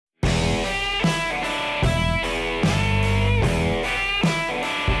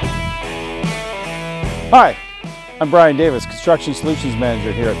Hi, I'm Brian Davis, Construction Solutions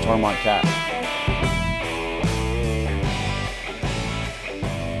Manager here at Tormont Cat.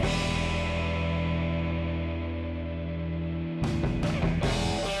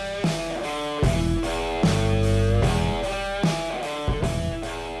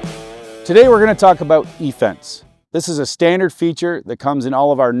 Today we're going to talk about e-fence. This is a standard feature that comes in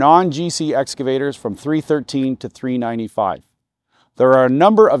all of our non-GC excavators from 313 to 395. There are a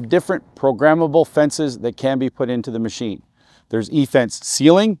number of different programmable fences that can be put into the machine. There's e-fence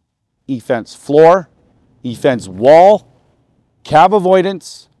ceiling, e-fence floor, e-fence wall, cab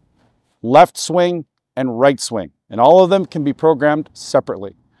avoidance, left swing, and right swing. And all of them can be programmed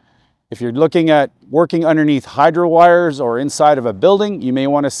separately. If you're looking at working underneath hydro wires or inside of a building, you may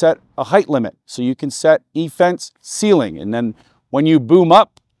want to set a height limit. So you can set e-fence ceiling, and then when you boom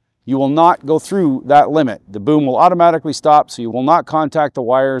up, you will not go through that limit. The boom will automatically stop, so you will not contact the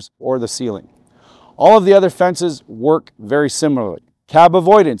wires or the ceiling. All of the other fences work very similarly. Cab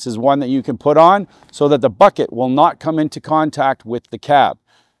avoidance is one that you can put on so that the bucket will not come into contact with the cab.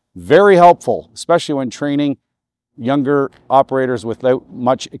 Very helpful, especially when training younger operators without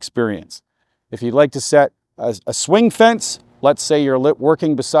much experience. If you'd like to set a swing fence, let's say you're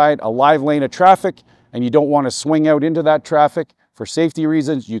working beside a live lane of traffic and you don't want to swing out into that traffic, for safety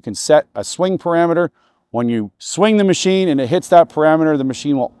reasons, you can set a swing parameter. When you swing the machine and it hits that parameter, the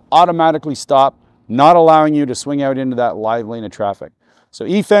machine will automatically stop, not allowing you to swing out into that live lane of traffic. So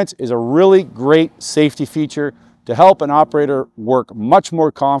e-fence is a really great safety feature to help an operator work much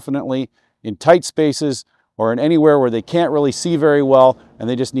more confidently in tight spaces or in anywhere where they can't really see very well and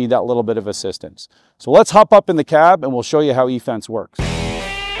they just need that little bit of assistance. So let's hop up in the cab and we'll show you how e-fence works.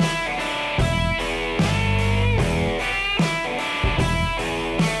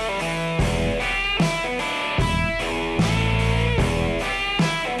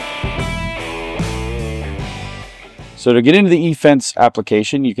 So to get into the e-fence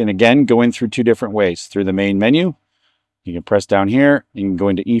application, you can again go in through two different ways. Through the main menu, you can press down here, you can go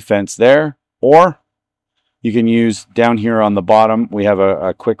into e-fence there, or you can use down here on the bottom, we have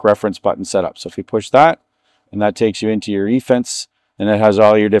a quick reference button set up. So if you push that, and that takes you into your e-fence, and it has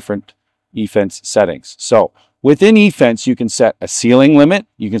all your different e-fence settings. So within e-fence, you can set a ceiling limit,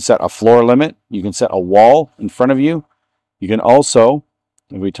 you can set a floor limit, you can set a wall in front of you. You can also,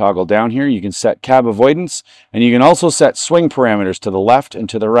 if we toggle down here, you can set cab avoidance, and you can also set swing parameters to the left and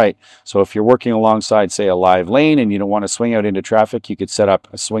to the right. So if you're working alongside, say, a live lane and you don't want to swing out into traffic, you could set up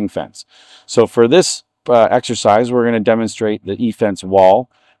a swing fence. So for this exercise, we're going to demonstrate the e-fence wall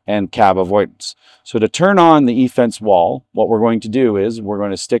and cab avoidance. So to turn on the e-fence wall, what we're going to do is we're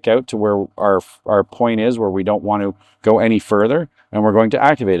going to stick out to where our point is, where we don't want to go any further, and we're going to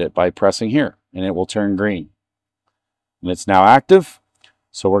activate it by pressing here, and it will turn green. And it's now active.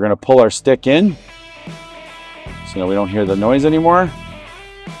 So we're going to pull our stick in so that we don't hear the noise anymore.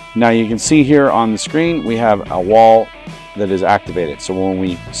 Now you can see here on the screen we have a wall that is activated. So when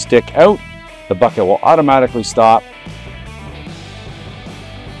we stick out, the bucket will automatically stop.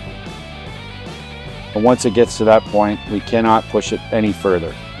 And once it gets to that point, we cannot push it any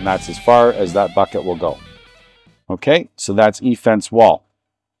further. And that's as far as that bucket will go. Okay, so that's e-fence wall.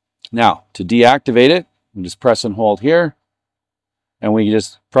 Now to deactivate it, we just press and hold here. And we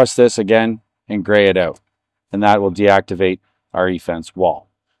just press this again and gray it out. And that will deactivate our e-fence wall.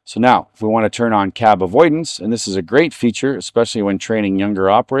 So now, if we want to turn on cab avoidance, and this is a great feature, especially when training younger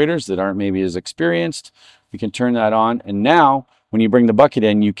operators that aren't maybe as experienced, we can turn that on. And now, when you bring the bucket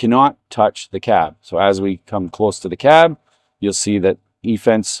in, you cannot touch the cab. So as we come close to the cab, you'll see that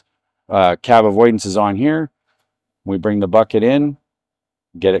e-fence cab avoidance is on here. We bring the bucket in,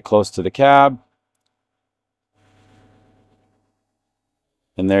 get it close to the cab,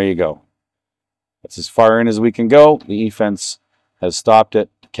 and there you go. That's as far in as we can go. The e-fence has stopped it.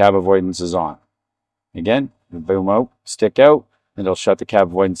 The cab avoidance is on. Again, boom out, stick out, and it'll shut the cab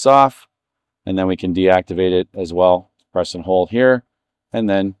avoidance off. And then we can deactivate it as well. Press and hold here, and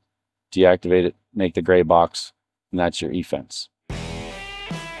then deactivate it, make the gray box, and that's your e-fence.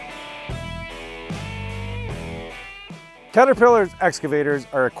 Caterpillar's excavators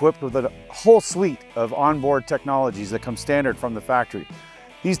are equipped with a whole suite of onboard technologies that come standard from the factory.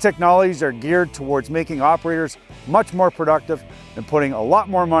 These technologies are geared towards making operators much more productive and putting a lot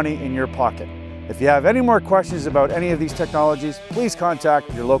more money in your pocket. If you have any more questions about any of these technologies, please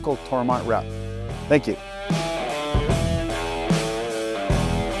contact your local Tormont rep. Thank you.